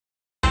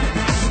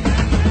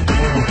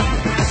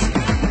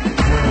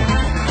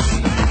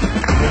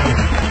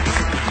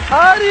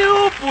ആരെയോ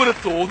പോലെ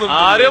തോന്നുന്നു.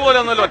 ആരെ പോലെ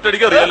ഒന്നല്ല,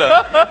 ഒറ്റടിക്ക് അറിയാലോ.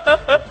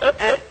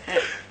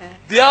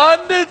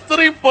 ധ്യാന്റെ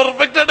ഇത്രയും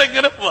പെർഫെക്റ്റ് ആയിട്ട്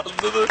എങ്ങനെ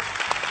വന്നത്?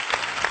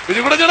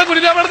 ഇവിടെ ചേട്ടാ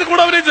കുഞ്ഞിരാമായണത്തിൽ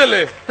കൂടെ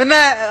അഭിനയിച്ചല്ലേ?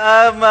 പിന്നെ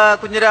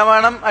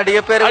കുഞ്ഞിരാമായണം,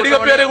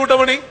 അടികപ്പേരെ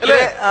കൂട്ടമണി അല്ലേ?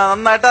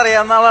 നന്നായിട്ട്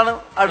അറിയാവുന്ന ആളാണ്.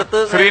 അടുത്ത്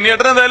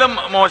ശ്രീനിയേട്ടൻ എന്തായാലും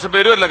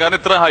മോശപ്പേരും അല്ല, കാരണം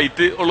ഇത്ര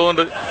ഹൈറ്റ്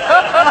ഉള്ളതുകൊണ്ട്.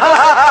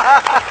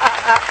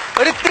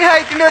 ഒരു ഇത്തിരി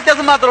ഹൈറ്റിന്റെ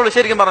വ്യത്യാസം മാത്രമേ ഉള്ളൂ.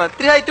 ശരിക്കും പറഞ്ഞത്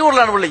ഇത്തിരി ഹൈറ്റ്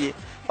കൂടുതലാണ് പുള്ളിക്ക്.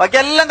 ബാക്കി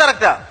എല്ലാം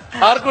കറക്റ്റാ.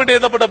 ആർക്ക് വേണ്ടി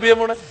എഴുതപ്പെട്ട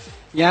അഭിയമോണ്?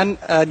 ഞാൻ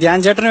ധ്യാൻ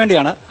ചേട്ടന്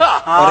വേണ്ടിയാണ്.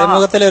 ഒരേ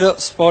മുഖത്തിലെ ഒരു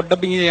സ്പോട്ട്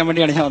ഡബിങ് ചെയ്യാൻ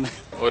വേണ്ടിയാണ് ഞാൻ വന്നത്.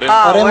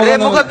 ഒരേ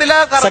മുഖത്തിലെ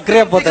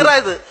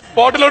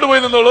സ്പോട്ടിലോട്ട്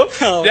പോയി നിന്നോളൂ.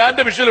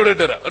 ധ്യാന്റെ വിഷ്വൽ ഇവിടെ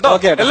ഇട്ടുതരാം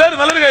കേട്ടോ. എല്ലാവരും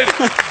നല്ലൊരു കാര്യം.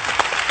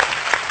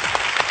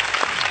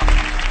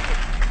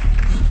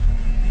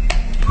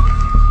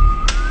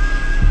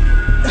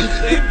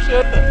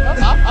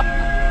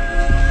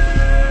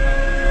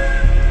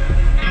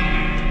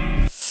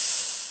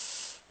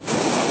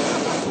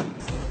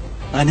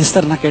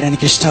 അനുസരണക്കേട്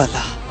എനിക്ക് ഇഷ്ടമല്ല.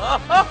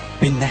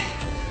 പിന്നെ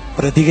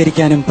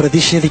പ്രതികരിക്കാനും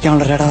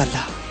പ്രതിഷേധിക്കാനുള്ള ഒരിടമല്ല.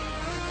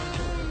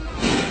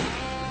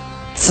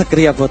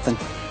 സക്രിയ പോത്തൻ,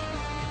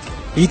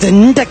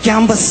 ഇതെന്റെ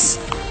ക്യാമ്പസ്.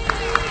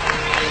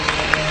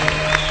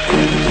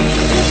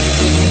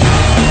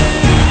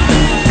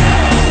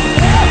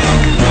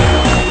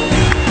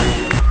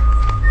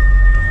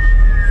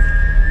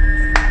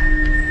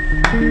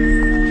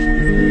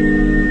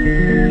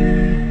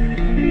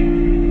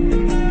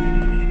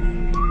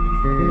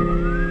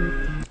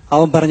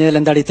 അവൻ പറഞ്ഞതിൽ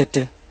എന്താടി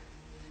തെറ്റ്?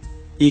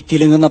 ഈ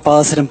കിലുങ്ങുന്ന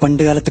പാസരം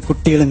പണ്ടുകാലത്ത്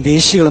കുട്ടികളും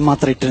വേശികളും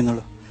മാത്രമേ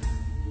ഇട്ടിരുന്നുള്ളൂ.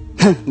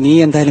 നീ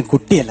എന്തായാലും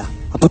കുട്ടിയല്ല.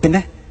 അപ്പൊ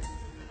പിന്നെ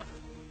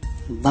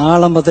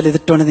നാളെ മുതൽ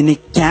ഇതിട്ടോണ്ട് നിന്നെ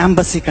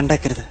ക്യാമ്പസിൽ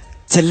കണ്ടേക്കരുത്.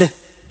 ചെല്ല്.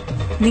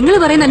 നിങ്ങൾ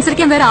പറയുന്ന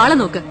അനുസരിക്കാൻ വേറെ ആളെ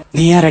നോക്ക്.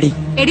 നീ ആരടി?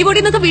 എടിപൊടി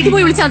എന്നൊക്കെ വീട്ടിൽ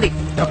പോയി വിളിച്ചാൽ മതി.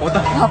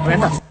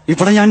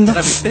 ഇവിടെ ഞാൻ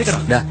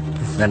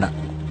വേണ്ട,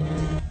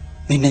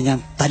 നിന്നെ ഞാൻ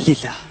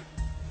തല്ലില്ല.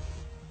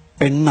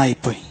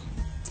 പെണ്ണായിപ്പോയി.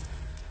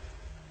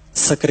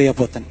 സക്രിയ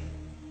പോത്തൻ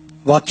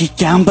ബാക്കി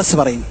ക്യാമ്പസ്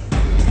പറയും.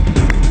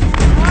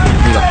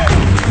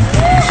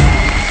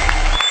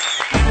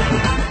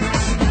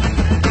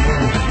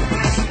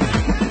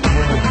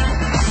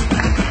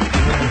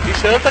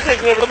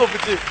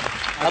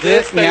 അത്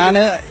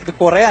ഞാന് ഇത്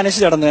കുറെ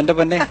അന്വേഷിച്ച് നടന്നു. എന്റെ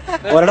പിന്നെ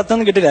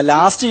ഒരിടത്തൊന്നും കിട്ടില്ല.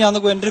 ലാസ്റ്റ് ഞാൻ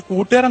നോക്കും, എന്റെ ഒരു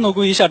കൂട്ടുകാരൻ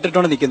നോക്കും, ഈ ഷർട്ട്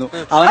ഇട്ടോണ്ട് നിൽക്കുന്നു.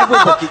 അവനെ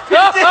പോയി പൊക്കി.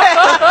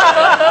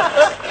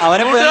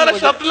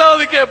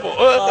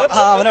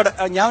 അവനോട്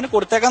ഞാൻ അവന്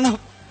കൊടുത്തേക്കാന്ന്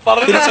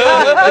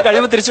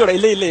കഴിയുമ്പോ തിരിച്ചുകൂടെ?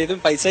 ഇല്ല ഇല്ല, ഇത്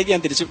പൈസക്ക്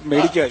ഞാൻ തിരിച്ചു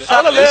മേടിക്കുവായിരുന്നു.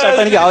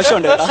 ഷർട്ട് എനിക്ക്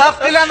ആവശ്യമുണ്ട്.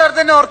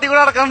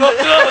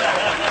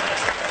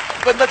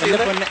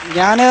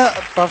 ഞാന്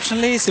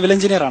പ്രൊഫഷണലി സിവിൽ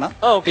എഞ്ചിനീയർ ആണ്.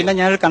 പിന്നെ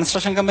ഞാനൊരു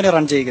കൺസ്ട്രക്ഷൻ കമ്പനി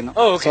റൺ ചെയ്യുന്നു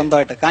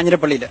സ്വന്തമായിട്ട്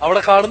കാഞ്ഞിരപ്പള്ളിയിൽ.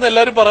 അവിടെ കാണുന്ന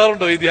എല്ലാരും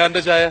പറയാറുണ്ടോ ഈ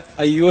ധ്യാന്റെ ചായ?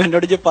 അയ്യോ,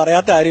 എന്നോട്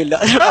പറയാത്ത ആരുമില്ല.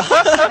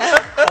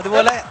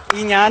 അതുപോലെ ഈ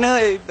ഞാന്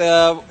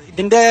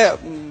ഇതിന്റെ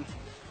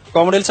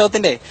കോമഡി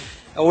ഉത്സവത്തിന്റെ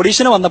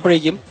ഓഡീഷന്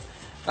വന്നപ്പോഴേക്കും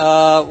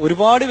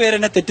ഒരുപാട് പേര്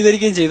എന്നെ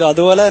തെറ്റിദ്ധരിക്കുകയും ചെയ്തു.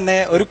 അതുപോലെ തന്നെ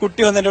ഒരു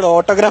കുട്ടി വന്ന് എന്നോട്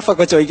ഓട്ടോഗ്രാഫ്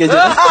ഒക്കെ ചോദിക്കുകയും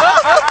ചെയ്തു.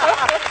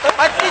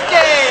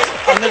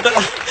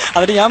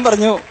 എന്നിട്ട് ഞാൻ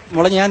പറഞ്ഞു,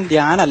 മോളെ ഞാൻ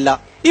ധ്യാനല്ല,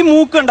 ഈ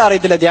മൂക്കണ്ട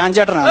അറിയത്തില്ല, ധ്യാൻ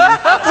ചേട്ടനാണ്.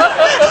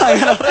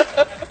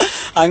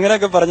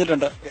 അങ്ങനെയൊക്കെ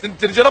പറഞ്ഞിട്ടുണ്ട്.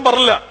 തിരിച്ചേട്ടൻ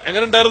പറഞ്ഞില്ല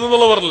എങ്ങനെ ഉണ്ടായിരുന്നു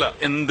എന്നുള്ള പറഞ്ഞില്ല.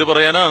 എന്ത്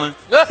പറയാനാണ്?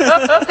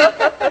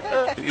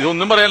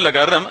 ഇതൊന്നും പറയാനില്ല.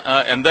 കാരണം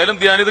എന്തായാലും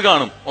ധ്യാൻ ഇത്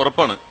കാണും,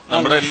 ഉറപ്പാണ്.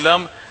 നമ്മുടെ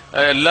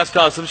എല്ലാ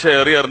സ്റ്റാർസും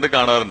ഷെയർ ചെയ്യാറുണ്ട്,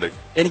 കാണാറുണ്ട്.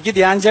 എനിക്ക്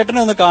ധ്യാൻ ചേട്ടനെ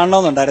ഒന്ന്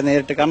കാണണമെന്നുണ്ടായിരുന്നു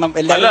നേരിട്ട്. കാരണം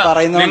എല്ലാവരും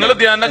പറയുന്നത് നിങ്ങൾ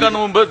ധ്യാനെ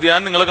കാണുന്ന മുമ്പ് ധ്യാൻ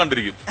നിങ്ങളെ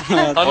കണ്ടിരിക്കും.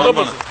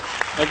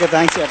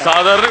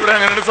 സാധാരണ ഇവിടെ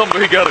അങ്ങനെയാണ്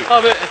സംഭവിക്കാറ്.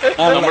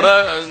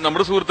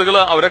 നമ്മുടെ സുഹൃത്തുക്കൾ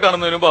അവരെ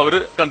കാണുന്നതിന് മുമ്പ് അവര്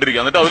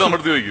കണ്ടിരിക്കും, എന്നിട്ട് അവര്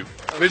നമ്മുടെ ചോദിക്കും.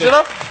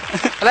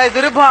 അല്ല,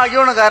 ഇതൊരു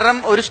ഭാഗ്യമാണ്. കാരണം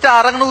ഒരു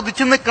സ്റ്റാർ അങ്ങനെ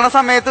ഉദിച്ചു നിൽക്കുന്ന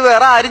സമയത്ത്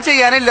വേറെ ആരും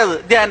ചെയ്യാനില്ലത്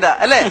ധ്യാന്റെ,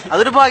 അല്ലെ?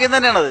 അതൊരു ഭാഗ്യം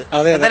തന്നെയാണത്.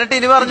 എന്നിട്ട്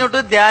ഇനി പറഞ്ഞോട്ട്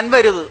ധ്യാൻ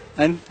വരുത്.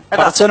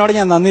 അച്ഛനോട്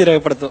ഞാൻ നന്ദി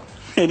രേഖപ്പെടുത്തും,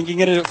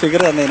 എനിക്കിങ്ങനെ ഒരു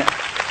ഫിഗർ തന്നതിന്.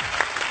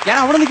 ഞാൻ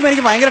അവിടെ നിൽക്കുമ്പോൾ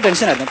എനിക്ക് ഭയങ്കര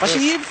ടെൻഷനായിരുന്നു. പക്ഷെ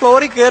ഈ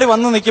ഫ്ലോറിൽ കയറി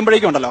വന്ന്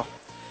നിൽക്കുമ്പോഴേക്കും ഉണ്ടല്ലോ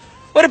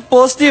ഒരു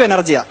പോസിറ്റീവ്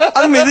എനർജിയാ.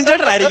 അത് മിഥുൻ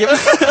ചേട്ടനായിരിക്കും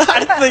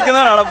അടുത്ത്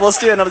നിൽക്കുന്നവരാണ്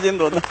പോസിറ്റീവ് എനർജി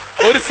എന്ന് തോന്നുന്നു.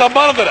 ഒരു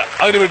സമ്മാനം തരാം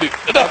അതിനു വേണ്ടി.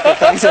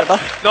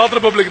 നോർത്ത്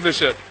റിപ്പബ്ലിക്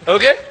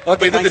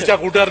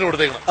കൂട്ടുകാരന്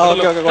കൊടുത്തേക്കണം.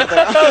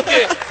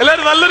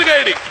 എല്ലാവരും നല്ലൊരു കൈ.